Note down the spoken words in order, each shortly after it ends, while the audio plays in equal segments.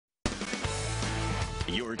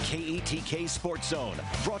Your KETK Sports Zone,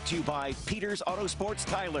 brought to you by Peters Auto Sports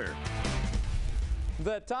Tyler.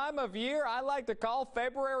 The time of year I like to call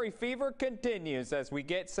February fever continues as we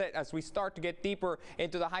start to get deeper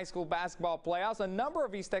into the high school basketball playoffs. A number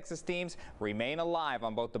of East Texas teams remain alive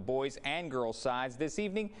on both the boys and girls sides. This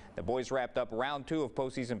evening, the boys wrapped up round 2 of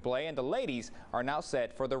postseason play, and the ladies are now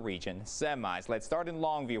set for the region semis. Let's start in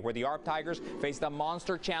Longview, where the ARP Tigers faced a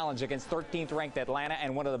monster challenge against 13th ranked Atlanta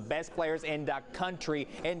and one of the best players in the country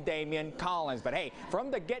in Damian Collins. But hey, from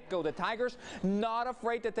the get-go, the Tigers not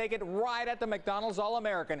afraid to take it right at the McDonald's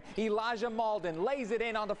All-American. Elijah Malden lays it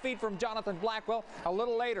in on the feet from Jonathan Blackwell. A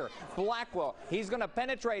little later, Blackwell, he's going to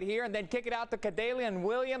penetrate here and then kick it out to Kadalian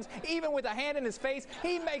Williams. Even with a hand in his face,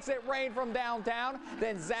 he makes it rain from downtown.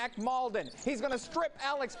 Then Zach Malden, he's going to strip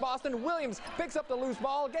Alex Boston. Williams picks up the loose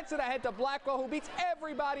ball, gets it ahead to Blackwell, who beats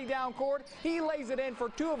everybody down court. He lays it in for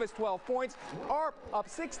 2 of his 12 points. ARP up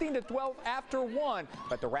 16-12 after 1.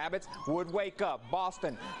 But the Rabbits would wake up.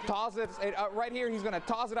 Boston tosses it right here. He's going to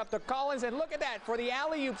toss it up to Collins, and look at that for the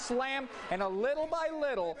alley-oop slam, and a little by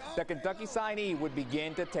little, the Kentucky signee would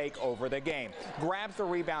begin to take over the game. Grabs the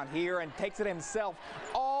rebound here and takes it himself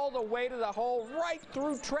all the way to the hole, right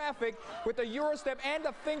through traffic with the Eurostep and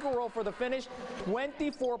a finger roll for the finish.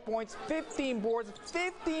 24 points, 15 boards,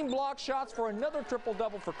 15 block shots for another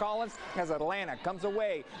triple-double for Collins as Atlanta comes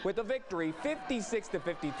away with a victory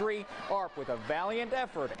 56-53. ARP, with a valiant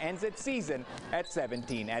effort, ends its season at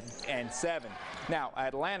 17-7. Now,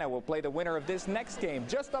 Atlanta will play the winner of this next game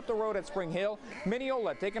just up the road at Spring Hill.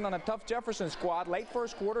 Mineola taking on a tough Jefferson squad. Late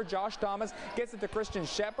first quarter, Josh Thomas gets it to Christian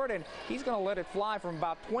Shepard, and he's going to let it fly from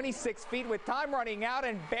about 26 feet with time running out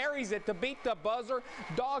and buries it to beat the buzzer.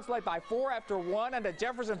 Dogs led by 4 after 1, and the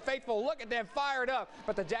Jefferson faithful, look at them, fired up.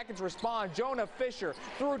 But the Jackets respond. Jonah Fisher,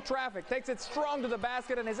 through traffic, takes it strong to the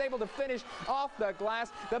basket and is able to finish off the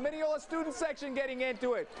glass. The Mineola student section getting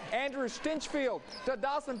into it. Andrew Stinchfield to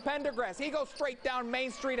Dawson Pendergrass. He goes straight down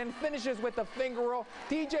Main Street and finishes with the finger roll.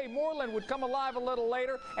 TJ Moreland would come alive a little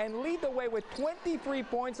later and lead the way with 23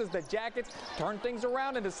 points as the Jackets turn things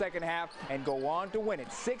around in the second half and go on to win it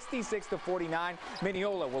 66-49.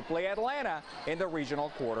 Mineola will play Atlanta in the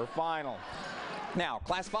regional quarterfinal. Now,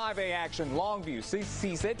 Class 5A action. Longview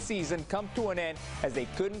sees its season come to an end as they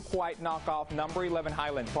couldn't quite knock off number 11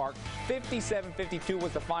 Highland Park. 57-52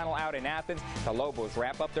 was the final out in Athens. The Lobos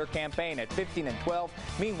wrap up their campaign at 15-12.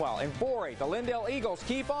 Meanwhile, in 4A, the Lindale Eagles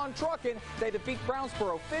keep on trucking. They defeat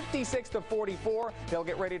Brownsboro 56-44. They'll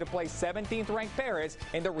get ready to play 17th ranked Paris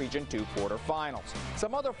in the Region 2 quarterfinals.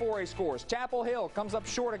 Some other 4A scores. Chapel Hill comes up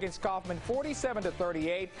short against Kaufman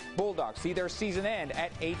 47-38. Bulldogs see their season end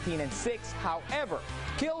at 18-6. However,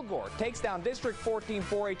 Kilgore takes down District 14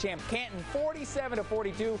 4A champ Canton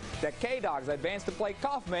 47-42. The K-Dogs advance to play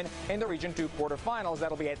Kaufman in the Region 2 quarterfinals.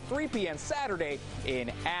 That'll be at 3 p.m. Saturday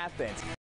in Athens.